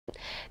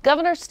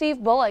Governor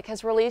Steve Bullock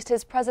has released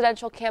his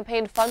presidential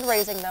campaign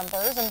fundraising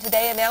numbers and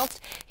today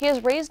announced he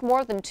has raised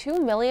more than $2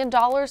 million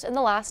in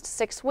the last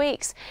 6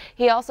 weeks.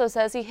 He also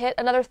says he hit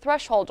another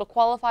threshold to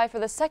qualify for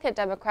the second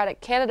Democratic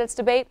candidates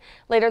debate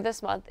later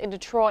this month in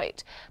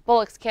Detroit.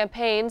 Bullock's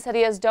campaign said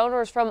he has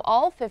donors from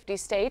all 50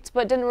 states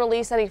but didn't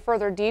release any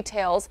further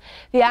details.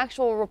 The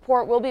actual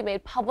report will be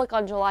made public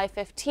on July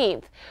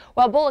 15th.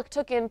 While Bullock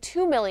took in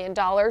 $2 million,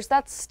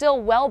 that's still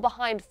well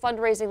behind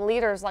fundraising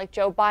leaders like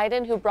Joe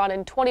Biden, who brought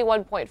in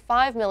 $21.5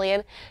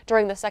 million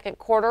during the second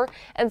quarter,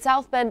 and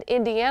South Bend,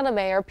 Indiana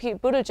Mayor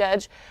Pete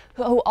Buttigieg,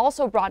 who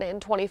also brought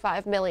in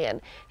 $25 million.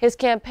 His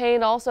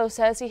campaign also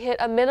says he hit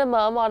a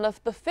minimum on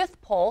the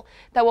fifth poll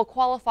that will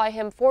qualify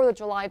him for the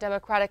July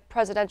Democratic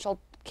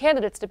presidential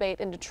candidates debate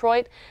in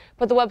Detroit,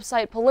 but the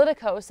website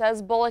Politico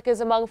says Bullock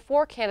is among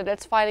 4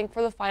 candidates fighting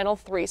for the final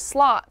 3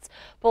 slots.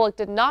 Bullock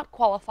did not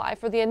qualify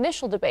for the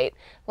initial debate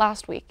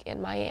last week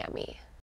in Miami.